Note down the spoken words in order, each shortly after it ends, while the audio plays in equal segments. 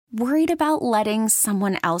Worried about letting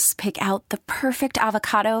someone else pick out the perfect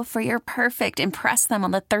avocado for your perfect impress them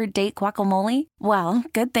on the third date guacamole? Well,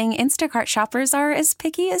 good thing Instacart shoppers are as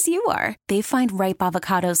picky as you are. They find ripe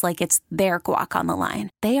avocados like it's their guac on the line.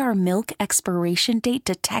 They are milk expiration date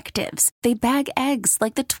detectives. They bag eggs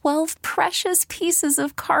like the 12 precious pieces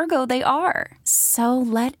of cargo they are. So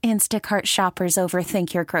let Instacart shoppers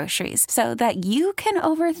overthink your groceries so that you can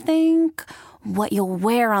overthink what you'll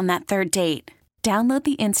wear on that third date. Download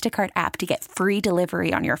the Instacart app to get free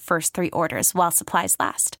delivery on your first 3 orders while supplies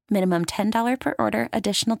last. Minimum $10 per order.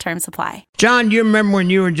 Additional terms apply. John, you remember when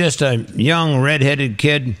you were just a young redheaded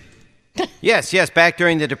kid? Yes, back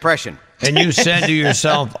during the Depression. And you said to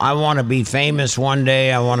yourself, I want to be famous one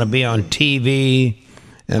day. I want to be on TV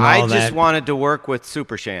and all that. I just wanted to work with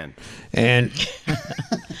Super Shan. And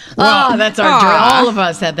that's our dream. All of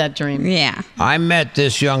us had that dream. Yeah. I met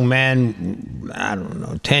this young man, I don't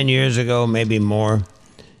know, 10 years ago, maybe more.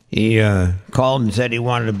 He called and said he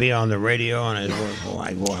wanted to be on the radio. And I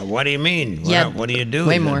said, well, what do you mean? What do you do?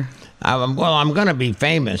 Way more. I'm going to be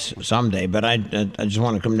famous someday, but I just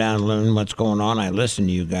want to come down and learn what's going on. I listen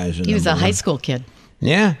to you guys. He was a high school kid.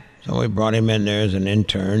 Yeah. So we brought him in there as an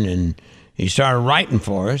intern, and he started writing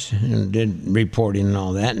for us and did reporting and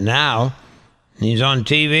all that. Now he's on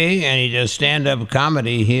TV and he does stand-up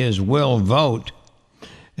comedy. He is Will Vought,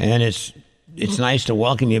 and it's nice to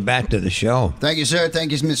welcome you back to the show. Thank you, sir.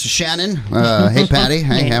 Thank you, Mr. Shannon. Hey, Patty.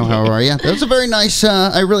 Hey, how are you? That was a very nice.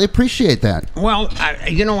 I really appreciate that. Well,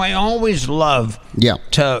 I always love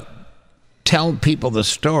to tell people the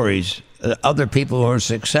stories, other people who are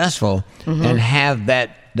successful, and have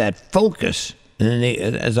that focus. And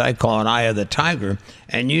as I call it, eye of the tiger.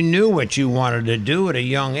 And you knew what you wanted to do at a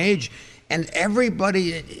young age. And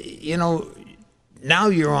everybody, now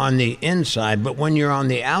you're on the inside, but when you're on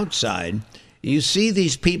the outside, you see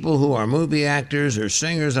these people who are movie actors or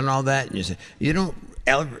singers and all that, and you say, you don't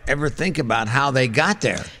ever think about how they got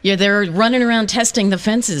there. Yeah, they're running around testing the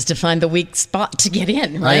fences to find the weak spot to get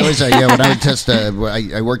in, right? I always, when I would test,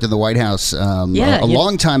 I worked in the White House a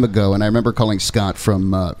long time ago, and I remember calling Scott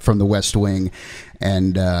from the West Wing.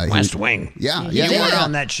 And West Wing. Yeah. You weren't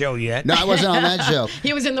on that show yet. No, I wasn't on that show.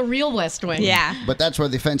 He was in the real West Wing. Yeah. But that's where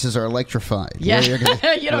the fences are electrified. Yeah.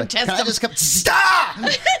 You don't test them. I just come, stop!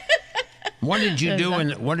 What did you do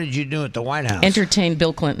at the White House? Entertain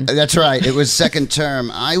Bill Clinton. That's right. It was second term.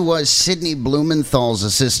 I was Sidney Blumenthal's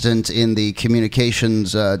assistant in the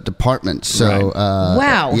communications department. So,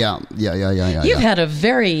 wow. Yeah. You've had a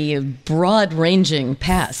very broad-ranging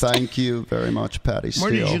past. Thank you very much, Patty Steele.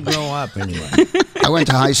 Where did you grow up, anyway? I went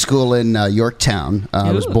to high school in Yorktown.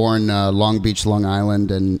 I was born Long Beach, Long Island,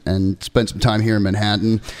 and spent some time here in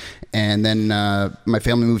Manhattan. And then my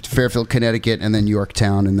family moved to Fairfield, Connecticut, and then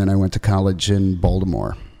Yorktown, and then I went to college in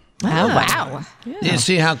Baltimore. Oh, wow. Yeah. You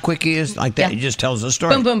see how quick he is? Like that, he just tells the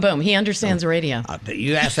story. Boom, boom, boom. He understands radio.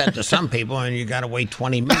 You ask that to some people, and you got to wait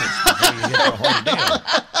 20 minutes before you get the whole deal.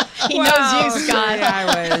 He knows you,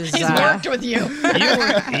 Scott. He's worked with you.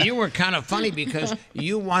 You were kind of funny because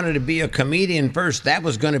you wanted to be a comedian first. That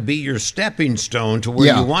was going to be your stepping stone to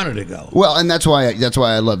where you wanted to go. Well, and that's why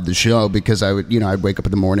I loved the show, because I would, I'd wake up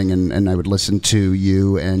in the morning and I would listen to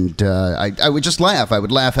you, and I would just laugh. I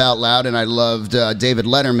would laugh out loud, and I loved David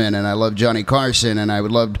Letterman, and I loved Johnny Carson, and I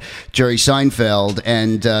would loved Jerry Seinfeld,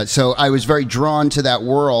 and so I was very drawn to that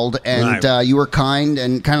world. And you were kind,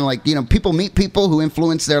 and kind of like, people meet people who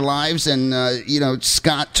influence their lives, and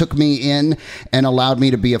Scott took me in and allowed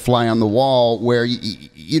me to be a fly on the wall, where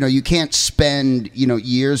you can't spend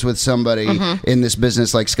years with somebody in this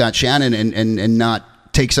business like Scott Shannon and not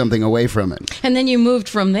take something away from it. And then you moved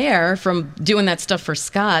from there, from doing that stuff for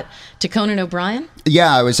Scott, to Conan O'Brien?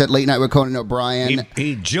 Yeah, I was at Late Night with Conan O'Brien.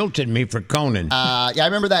 He jilted me for Conan. I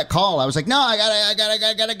remember that call. I was like, no, I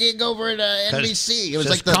got a gig over at NBC. It was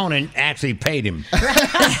like Conan actually paid him.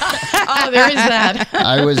 Oh, there is that.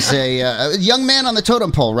 I was a young man on the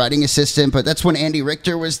totem pole, writing assistant, but that's when Andy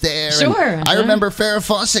Richter was there. Sure. I remember Farrah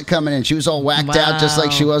Fawcett coming in. She was all whacked out, just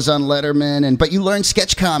like she was on Letterman. But you learn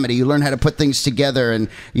sketch comedy. You learn how to put things together, and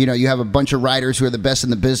you have a bunch of writers who are the best in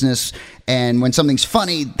the business. And when something's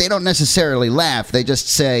funny, they don't necessarily laugh. They just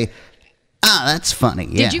say, that's funny.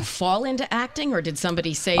 Yeah. Did you fall into acting, or did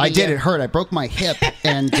somebody say I did. It hurt. I broke my hip,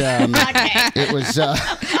 and it was...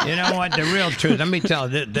 You know what? The real truth... Let me tell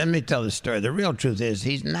the story. The real truth is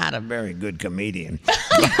he's not a very good comedian.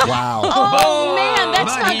 Wow. Oh, man,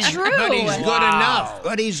 that's not true. But he's good enough.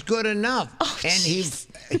 But he's good enough. Oh, and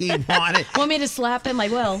he wanted. Want me to slap him? I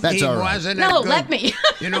will. That's he all right. wasn't No, a good, let me.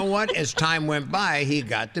 You know what? As time went by, he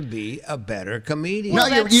got to be a better comedian. No,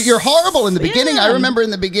 you're horrible in the beginning. I remember in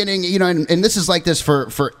the beginning, and this is like this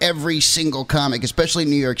for every single comic, especially in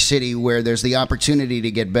New York City, where there's the opportunity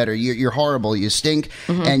to get better. You're horrible. You stink,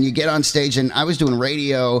 and you get on stage. And I was doing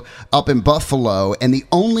radio up in Buffalo, and the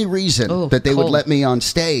only reason that they would let me on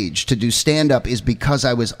stage to do stand-up is because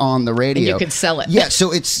I was on the radio. And you could sell it. Yeah,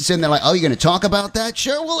 so and they're like, oh, you're going to talk about that?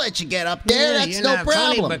 Sure, we'll let you get up there. That's you're no not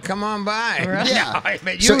problem. Funny, but come on by. Right. Yeah.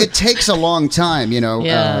 No, so it takes a long time,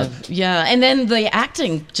 Yeah, and then the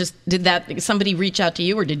acting, did somebody reach out to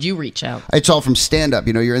you, or did you reach out? It's all from stand-up.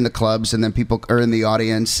 You're in the clubs, and then people are in the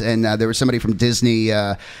audience. And there was somebody from Disney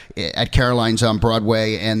at Caroline's on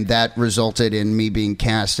Broadway, and that resulted in me being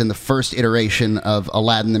cast in the first iteration of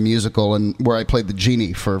Aladdin the Musical, and where I played the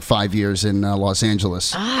genie for 5 years in Los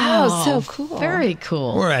Angeles. Oh, so cool. Very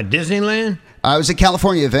cool. We're at Disneyland. I was at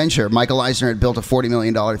California Adventure. Michael Eisner had built a $40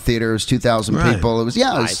 million theater. It was 2,000 people. It was,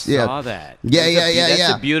 I saw that. Yeah.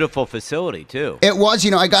 That's a beautiful facility, too. It was.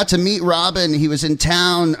 I got to meet Robin. He was in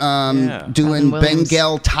town doing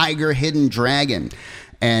Bengal Tiger Hidden Dragon.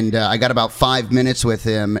 And I got about 5 minutes with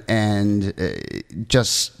him, and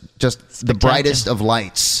just the brightest of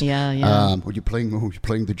lights. Yeah. Were you playing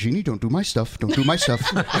the genie? Don't do my stuff. Don't do my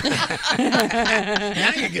stuff. Now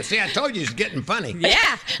you can see. I told you he's getting funny.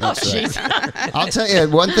 Yeah. Jeez. I'll tell you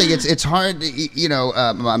one thing. It's hard.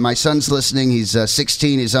 My son's listening. He's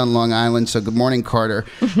 16. He's on Long Island. So good morning, Carter.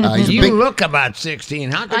 You look about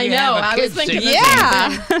 16. How can you have a kid? I was thinking,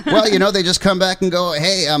 Well, they just come back and go,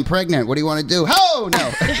 "Hey, I'm pregnant. What do you want to do?" Oh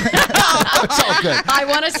no. It's all good. I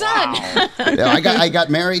want a son. Yeah, I got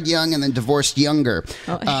married young and then divorced younger.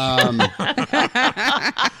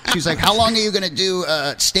 She's like, "How long are you going to do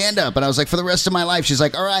stand up?" And I was like, "For the rest of my life." She's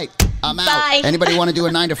like, "All right, I'm out. Bye. Anybody want to do a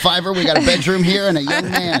 9-to-5er? We got a bedroom here and a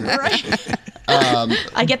young man." Right.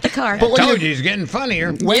 I get the car. I told you he's getting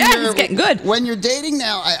funnier. He's getting good. When you're dating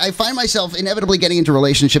now, I find myself inevitably getting into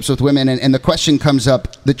relationships with women, and the question comes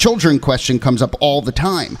up, the children question comes up all the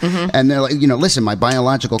time. And they're like, listen, my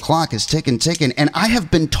biological clock is ticking. And I have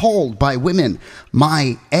been told by women,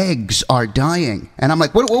 my eggs are dying. And I'm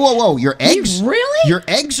like, whoa, your eggs? Really? Your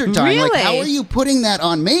eggs are dying? Really? Like, how are you putting that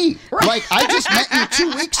on me? Right. Like, I just met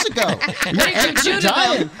you 2 weeks ago. Your eggs are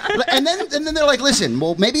dying. And then they're like, listen,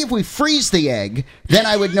 well, maybe if we freeze the egg, then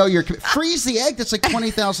I would know freeze the egg. That's like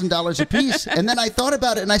 $20,000 a piece. And then I thought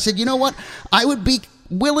about it, and I said, you know what? I would be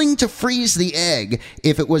willing to freeze the egg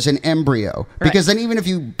if it was an embryo, because then even if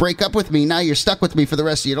you break up with me, now you're stuck with me for the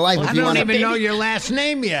rest of your life. Well, I don't even know your last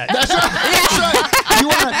name yet. That's right.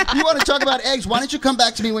 You want to talk about eggs? Why don't you come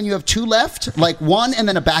back to me when you have 2 left, like 1 and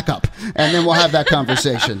then a backup, and then we'll have that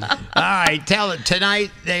conversation. All right, tell it.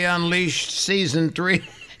 Tonight they unleashed season 3.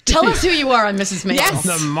 Tell us who you are on Mrs. Maisel. Yes.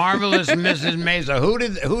 The marvelous Mrs. Maisel.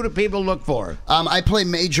 Who do people look for? I play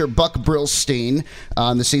Major Buck Brillstein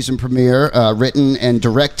on the season premiere, written and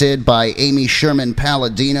directed by Amy Sherman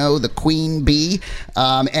Palladino, the Queen Bee.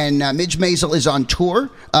 And Midge Maisel is on tour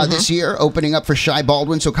this year, opening up for Shy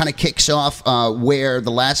Baldwin, so kind of kicks off where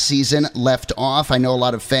the last season left off. I know a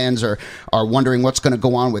lot of fans are wondering what's going to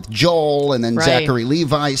go on with Joel and then Zachary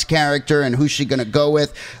Levi's character and who's she going to go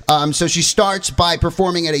with. So she starts by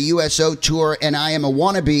performing at a USO tour, and I am a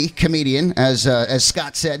wannabe comedian, as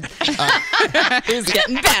Scott said. Who's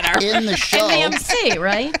getting better In the show. And the MC,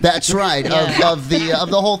 right? That's right. Of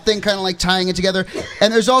the whole thing, kind of like tying it together.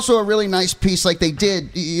 And there's also a really nice piece, like they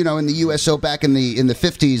did, in the USO back in the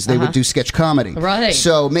 50s. They would do sketch comedy. Right.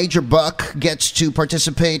 So Major Buck gets to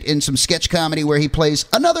participate in some sketch comedy where he plays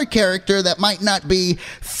another character that might not be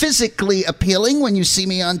physically appealing when you see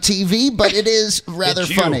me on TV, but it is rather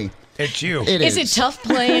funny. It's you. Is it tough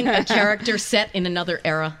playing a character set in another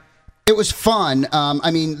era? It was fun.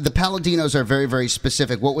 The Palladinos are very, very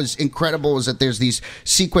specific. What was incredible is that there's these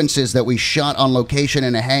sequences that we shot on location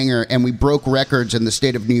in a hangar, and we broke records in the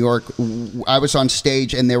state of New York. I was on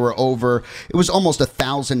stage, and there were it was almost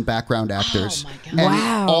 1,000 background actors. Oh, my God. And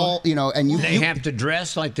wow. And they have to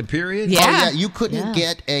dress like the period? Yeah. Oh, yeah, you couldn't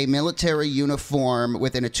get a military uniform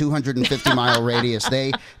within a 250-mile radius.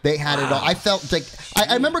 They had it all. I felt like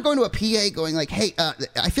I remember going to a PA going like, "Hey,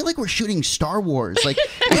 I feel like we're shooting Star Wars. Like,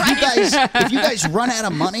 if you guys guys run out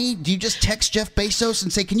of money, do you just text Jeff Bezos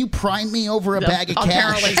and say, "Can you prime me over a bag of cash?"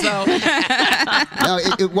 Apparently so. No,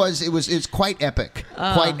 it was quite epic.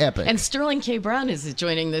 Quite epic. And Sterling K. Brown is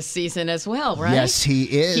joining this season as well, right? Yes, he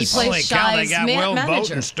is. He plays Holy cow, they Shy's got Will Vought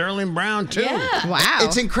manager. and Sterling Brown, too. Yeah. Wow.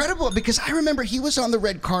 It's incredible because I remember he was on the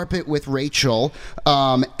red carpet with Rachel,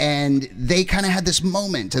 and they kind of had this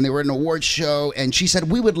moment, and they were at an awards show, and she said,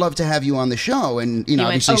 "We would love to have you on the show." And He went,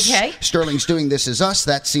 obviously "Okay." Sterling's doing This Is Us.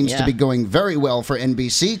 That seems to be going very well for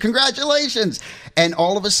NBC. Congratulations! And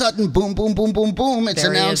all of a sudden, boom, boom, boom, boom, boom! It's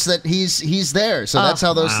There he announced is. that he's there. So that's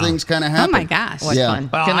how those things kind of happen. Oh my gosh. What's fun?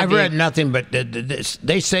 Well, Gonna I've be- read nothing, but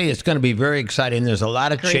they say it's going to be very exciting. There's a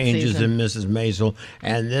lot of Great changes season. in Mrs. Maisel,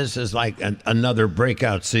 and this is like another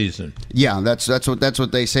breakout season. Yeah, that's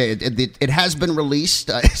what they say. It has been released.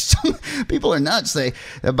 Some people are nuts.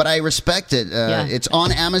 But I respect it. It's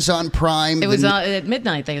on Amazon Prime. It was at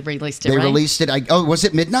midnight they released it, They right? released it. Was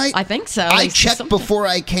it midnight? I think so. I They- checked something. before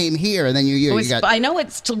I came here, and then you got. I know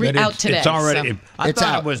it's But out today. It's already. so- I It's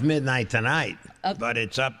thought out. it was midnight tonight, but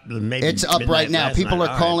it's up. Maybe It's up midnight right now. last People night. are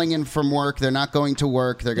All right. calling in from work. They're not going to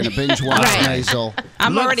work. They're going to binge watch Right. Maisel.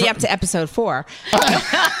 I'm Look already for- up to episode 4.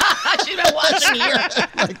 She's been watching here.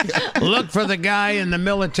 Look for the guy in the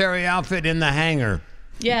military outfit in the hangar.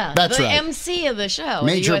 Yeah, That's the right. MC of the show,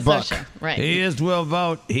 Major the USO Buck. show. Right. He is Will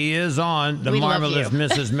Vought. He is on The We love Marvelous you.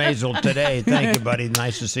 Mrs. Maisel today. Thank you, buddy.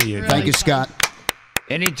 Nice to see you. Thank you, Scott.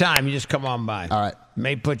 Anytime, you just come on by. All right.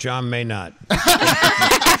 May put you on, may not.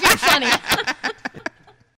 You're funny.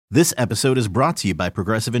 This episode is brought to you by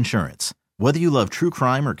Progressive Insurance. Whether you love true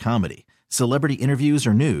crime or comedy, celebrity interviews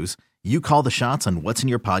or news, you call the shots on what's in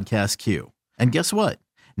your podcast queue. And guess what?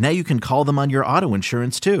 Now you can call them on your auto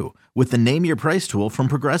insurance too with the Name Your Price tool from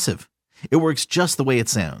Progressive. It works just the way it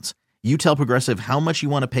sounds. You tell Progressive how much you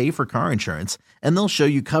want to pay for car insurance, and they'll show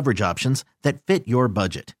you coverage options that fit your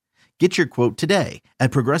budget. Get your quote today at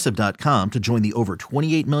Progressive.com to join the over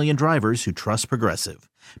 28 million drivers who trust Progressive.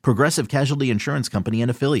 Progressive Casualty Insurance Company and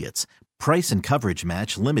Affiliates. Price and coverage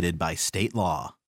match limited by state law.